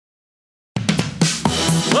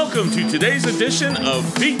Welcome to today's edition of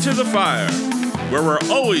Feet to the Fire, where we're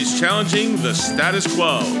always challenging the status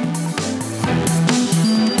quo.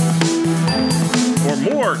 For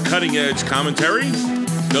more cutting-edge commentary,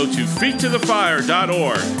 go to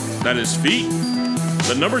feettothefire.org. That is feet,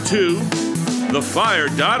 the number 2,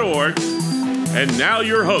 thefire.org. And now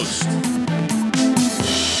your host.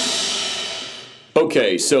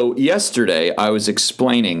 Okay, so yesterday I was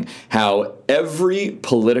explaining how every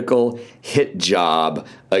political hit job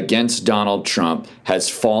against Donald Trump has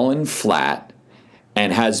fallen flat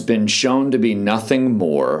and has been shown to be nothing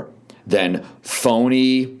more than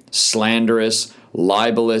phony, slanderous,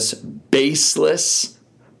 libelous, baseless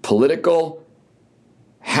political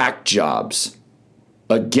hack jobs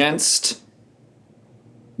against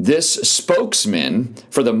this spokesman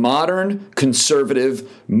for the modern conservative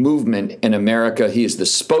movement in America. He is the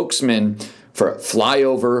spokesman for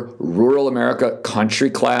flyover, rural America, country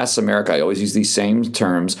class America. I always use these same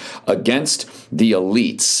terms, against the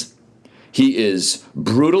elites. He is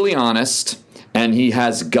brutally honest and he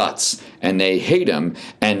has guts, and they hate him.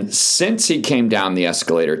 And since he came down the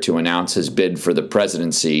escalator to announce his bid for the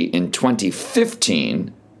presidency in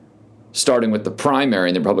 2015, starting with the primary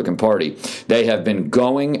in the Republican Party, they have been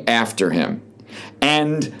going after him.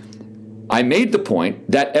 And I made the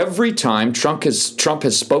point that every time Trump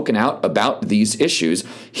has spoken out about these issues,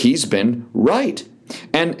 he's been right.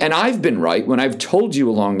 And I've been right when I've told you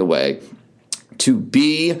along the way to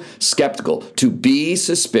be skeptical, to be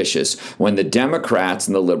suspicious when the Democrats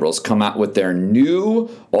and the liberals come out with their new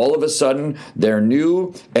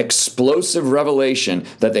explosive revelation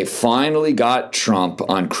that they finally got Trump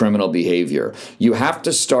on criminal behavior. You have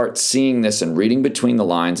to start seeing this and reading between the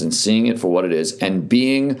lines and seeing it for what it is and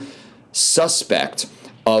being suspect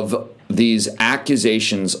of these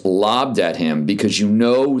accusations lobbed at him, because you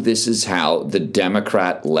know this is how the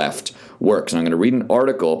Democrat left works. And I'm going to read an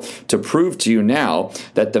article to prove to you now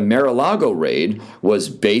that the Mar-a-Lago raid was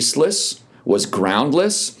baseless, was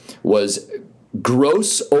groundless, was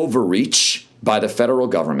gross overreach by the federal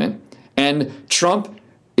government, and Trump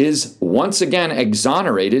is once again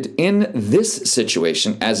exonerated in this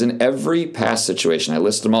situation, as in every past situation. I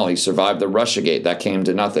list them all. He survived the Russiagate. That came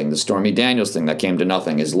to nothing. The Stormy Daniels thing, that came to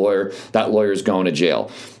nothing. His lawyer, that lawyer's going to jail.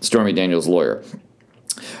 Stormy Daniels' lawyer.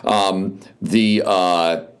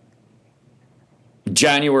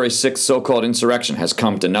 January 6th so-called insurrection has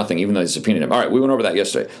come to nothing, even though they subpoenaed him. All right, we went over that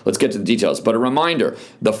yesterday. Let's get to the details. But a reminder,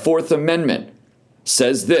 the Fourth Amendment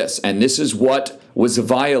says this, and this is what was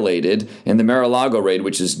violated in the Mar-a-Lago raid,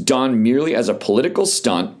 which is done merely as a political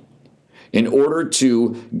stunt in order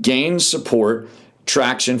to gain support,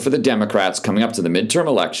 traction for the Democrats coming up to the midterm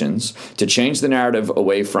elections, to change the narrative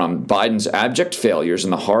away from Biden's abject failures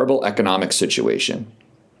and the horrible economic situation.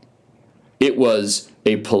 It was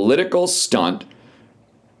a political stunt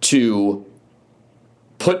to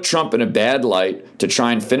put Trump in a bad light, to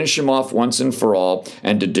try and finish him off once and for all,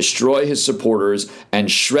 and to destroy his supporters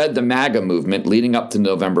and shred the MAGA movement leading up to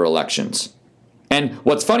November elections. And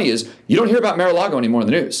what's funny is you don't hear about Mar-a-Lago anymore in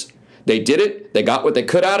the news. They did it, they got what they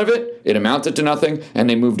could out of it, it amounted to nothing, and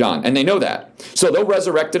they moved on. And they know that. So they'll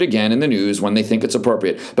resurrect it again in the news when they think it's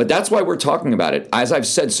appropriate. But that's why we're talking about it. As I've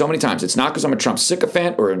said so many times, it's not because I'm a Trump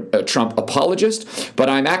sycophant or a Trump apologist, but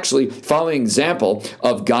I'm actually following an example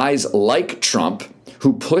of guys like Trump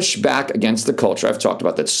who push back against the culture. I've talked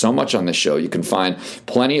about that so much on this show. You can find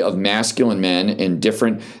plenty of masculine men in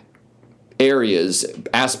different areas,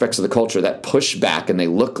 aspects of the culture that push back and they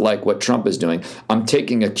look like what Trump is doing. I'm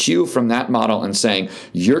taking a cue from that model and saying,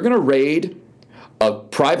 you're going to raid a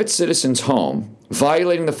private citizen's home,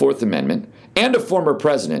 violating the Fourth Amendment and a former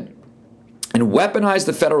president, and weaponize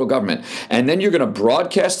the federal government, and then you're going to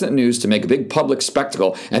broadcast the news to make a big public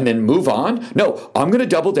spectacle and then move on? No, I'm going to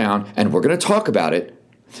double down and we're going to talk about it,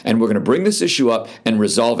 and we're going to bring this issue up and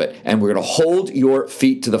resolve it, and we're going to hold your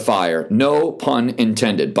feet to the fire. No pun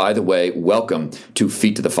intended. By the way, welcome to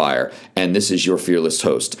Feet to the Fire, and this is your fearless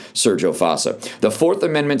host, Sergio Fassa. The Fourth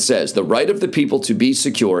Amendment says the right of the people to be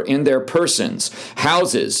secure in their persons,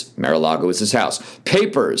 houses, Mar-a-Lago is his house,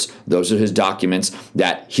 papers, those are his documents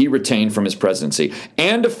that he retained from his presidency,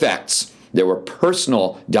 and effects. There were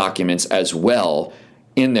personal documents as well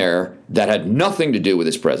in there that had nothing to do with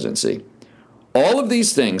his presidency. All of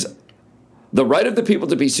these things, the right of the people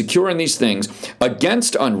to be secure in these things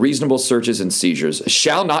against unreasonable searches and seizures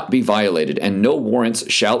shall not be violated, and no warrants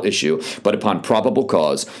shall issue but upon probable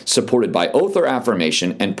cause, supported by oath or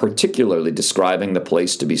affirmation, and particularly describing the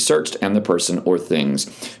place to be searched and the person or things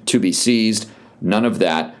to be seized. None of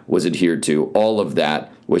that was adhered to. All of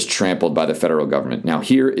that was trampled by the federal government. Now,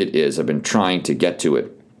 here it is. I've been trying to get to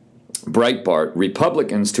it. Breitbart,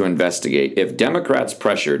 Republicans to investigate if Democrats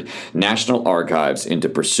pressured National Archives into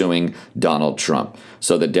pursuing Donald Trump.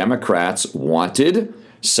 So the Democrats wanted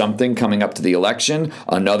something coming up to the election,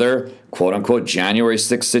 another quote-unquote January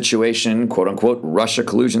 6th situation, quote-unquote Russia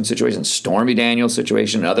collusion situation, Stormy Daniels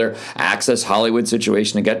situation, another Access Hollywood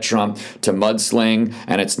situation to get Trump to mudsling.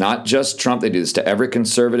 And it's not just Trump. They do this to every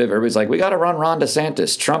conservative. Everybody's like, we got to run Ron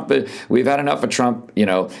DeSantis. Trump, we've had enough of Trump. You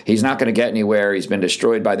know, he's not going to get anywhere. He's been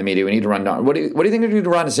destroyed by the media. We need to run Don. What do you think they're going to do to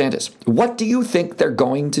Ron DeSantis? What do you think they're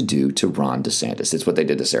going to do to Ron DeSantis? It's what they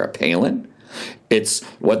did to Sarah Palin. It's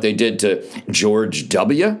what they did to George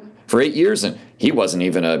W. for 8 years, and he wasn't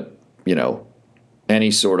even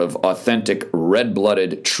any sort of authentic,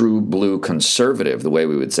 red-blooded, true blue conservative, the way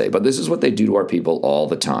we would say. But this is what they do to our people all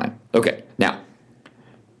the time. Okay, now,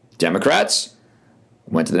 Democrats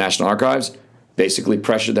went to the National Archives, basically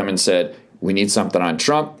pressured them and said, we need something on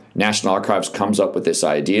Trump. National Archives comes up with this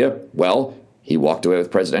idea. Well, he walked away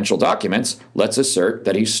with presidential documents. Let's assert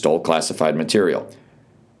that he stole classified material.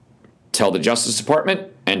 Tell the Justice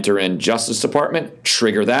Department, enter in Justice Department,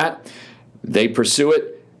 trigger that. They pursue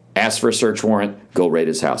it, ask for a search warrant, go raid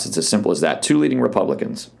his house. It's as simple as that. Two leading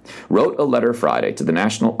Republicans wrote a letter Friday to the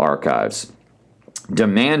National Archives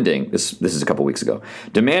demanding, this is a couple weeks ago,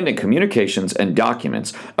 demanding communications and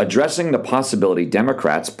documents addressing the possibility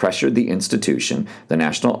Democrats pressured the institution, the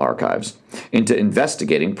National Archives, into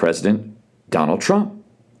investigating President Donald Trump.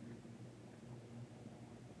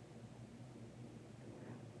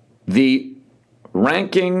 The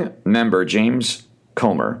ranking member, James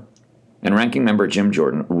Comer, and ranking member Jim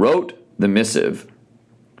Jordan wrote the missive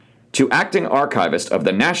to acting archivist of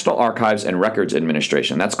the National Archives and Records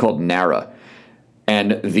Administration. That's called NARA.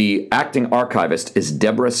 And the acting archivist is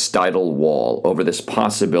Deborah Steidel Wall over this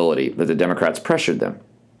possibility that the Democrats pressured them.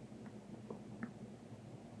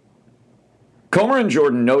 Comer and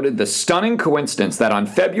Jordan noted the stunning coincidence that on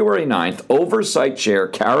February 9th, Oversight Chair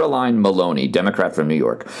Caroline Maloney, Democrat from New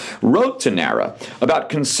York, wrote to NARA about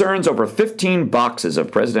concerns over 15 boxes of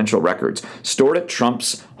presidential records stored at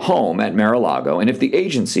Trump's home at Mar-a-Lago and if the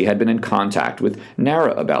agency had been in contact with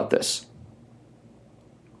NARA about this.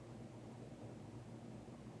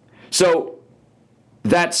 So,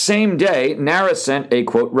 that same day, NARA sent a,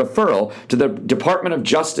 quote, referral to the Department of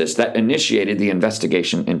Justice that initiated the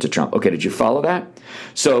investigation into Trump. Okay, did you follow that?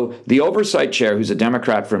 So the oversight chair, who's a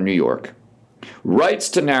Democrat from New York, writes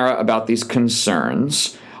to NARA about these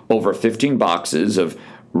concerns over 15 boxes of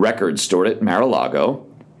records stored at Mar-a-Lago,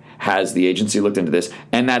 has the agency looked into this,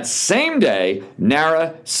 and that same day,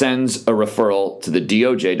 NARA sends a referral to the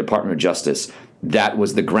DOJ, Department of Justice. That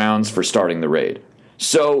was the grounds for starting the raid.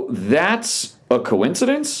 So that's a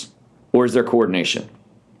coincidence, or is there coordination?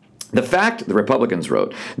 The fact, the Republicans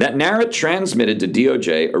wrote, that NARA transmitted to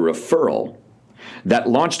DOJ a referral that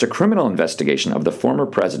launched a criminal investigation of the former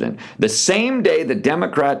president the same day the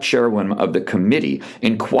Democrat chairwoman of the committee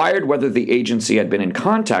inquired whether the agency had been in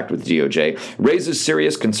contact with DOJ raises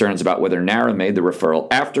serious concerns about whether NARA made the referral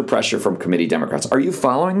after pressure from committee Democrats. Are you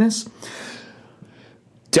following this?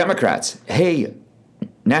 Democrats, hey,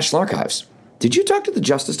 National Archives, did you talk to the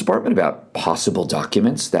Justice Department about possible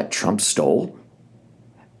documents that Trump stole?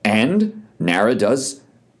 And NARA does,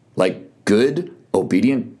 like good,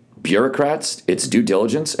 obedient bureaucrats, its due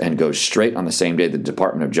diligence and goes straight on the same day to the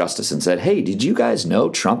Department of Justice and said, hey, did you guys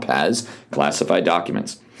know Trump has classified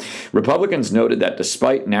documents? Republicans noted that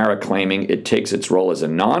despite NARA claiming it takes its role as a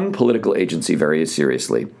non-political agency very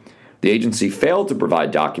seriously, the agency failed to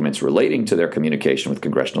provide documents relating to their communication with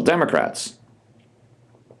congressional Democrats.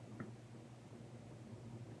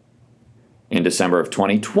 In December of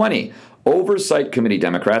 2020, Oversight Committee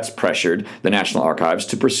Democrats pressured the National Archives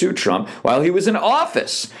to pursue Trump while he was in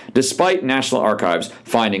office, despite National Archives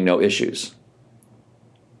finding no issues.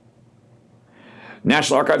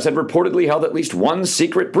 National Archives had reportedly held at least one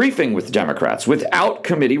secret briefing with Democrats without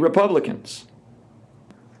committee Republicans.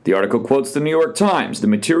 The article quotes the New York Times. The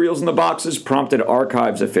materials in the boxes prompted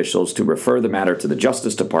Archives officials to refer the matter to the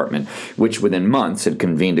Justice Department, which within months had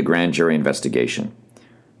convened a grand jury investigation.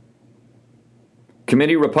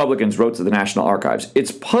 Committee Republicans wrote to the National Archives,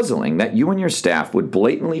 it's puzzling that you and your staff would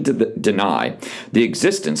blatantly deny the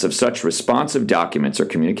existence of such responsive documents or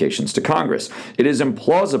communications to Congress. It is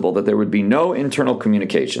implausible that there would be no internal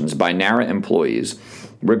communications by NARA employees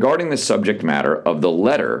regarding the subject matter of the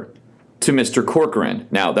letter to Mr. Corcoran.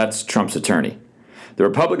 Now, that's Trump's attorney. The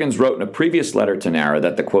Republicans wrote in a previous letter to NARA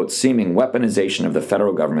that the, quote, seeming weaponization of the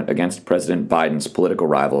federal government against President Biden's political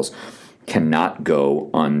rivals cannot go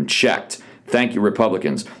unchecked. Thank you,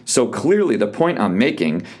 Republicans. So clearly the point I'm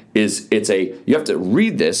making is you have to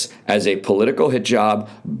read this as a political hit job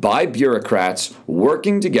by bureaucrats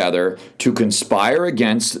working together to conspire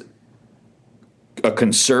against a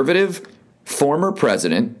conservative former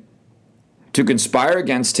president, to conspire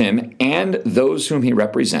against him and those whom he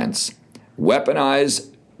represents,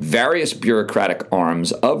 weaponize various bureaucratic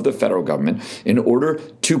arms of the federal government in order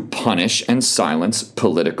to punish and silence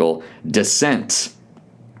political dissent.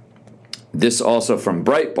 This also from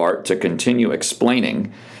Breitbart to continue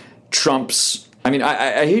explaining Trump's,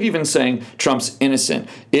 I hate even saying Trump's innocent.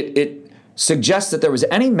 It suggests that there was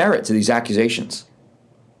any merit to these accusations.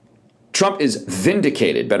 Trump is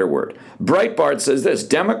vindicated, better word. Breitbart says this: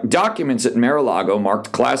 documents at Mar-a-Lago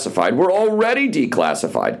marked classified were already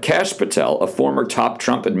declassified. Kash Patel, a former top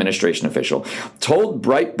Trump administration official, told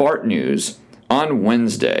Breitbart News on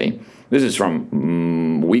Wednesday, this is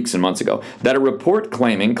from weeks and months ago, that a report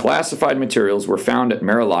claiming classified materials were found at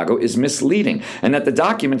Mar-a-Lago is misleading and that the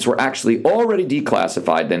documents were actually already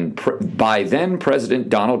declassified by then President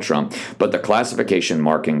Donald Trump, but the classification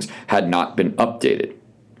markings had not been updated.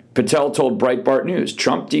 Patel told Breitbart News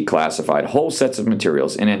Trump declassified whole sets of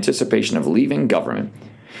materials in anticipation of leaving government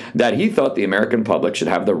that he thought the American public should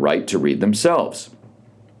have the right to read themselves.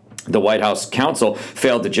 The White House counsel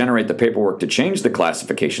failed to generate the paperwork to change the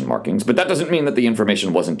classification markings, but that doesn't mean that the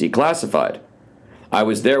information wasn't declassified. I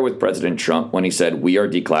was there with President Trump when he said, we are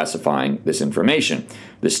declassifying this information.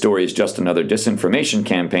 This story is just another disinformation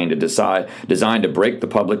campaign designed to break the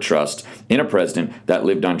public trust in a president that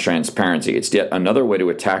lived on transparency. It's yet another way to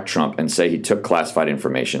attack Trump and say he took classified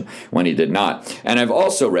information when he did not. And I've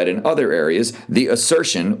also read in other areas the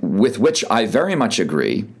assertion, with which I very much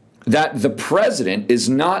agree, that the president is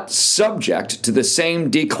not subject to the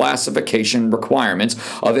same declassification requirements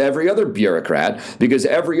of every other bureaucrat, because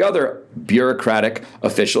every other bureaucratic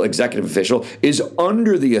official, executive official, is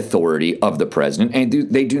under the authority of the president,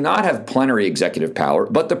 and they do not have plenary executive power,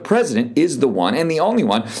 but the president is the one and the only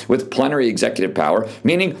one with plenary executive power,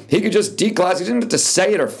 meaning he could just declassify. He doesn't have to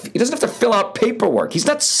say it, or he doesn't have to fill out paperwork. He's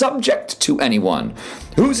not subject to anyone.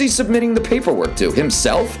 Who's he submitting the paperwork to?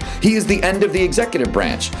 Himself? He is the end of the executive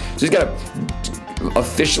branch. So he's got to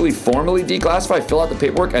officially, formally declassify, fill out the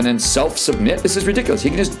paperwork, and then self-submit. This is ridiculous. He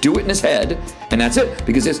can just do it in his head, and that's it,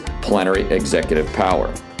 because it's plenary executive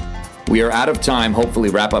power. We are out of time. Hopefully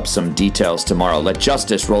wrap up some details tomorrow. Let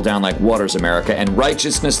justice roll down like waters, America, and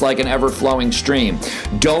righteousness like an ever-flowing stream.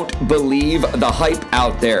 Don't believe the hype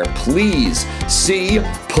out there. Please see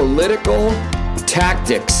political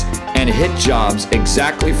tactics and hit jobs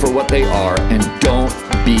exactly for what they are, and don't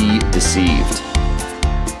be deceived.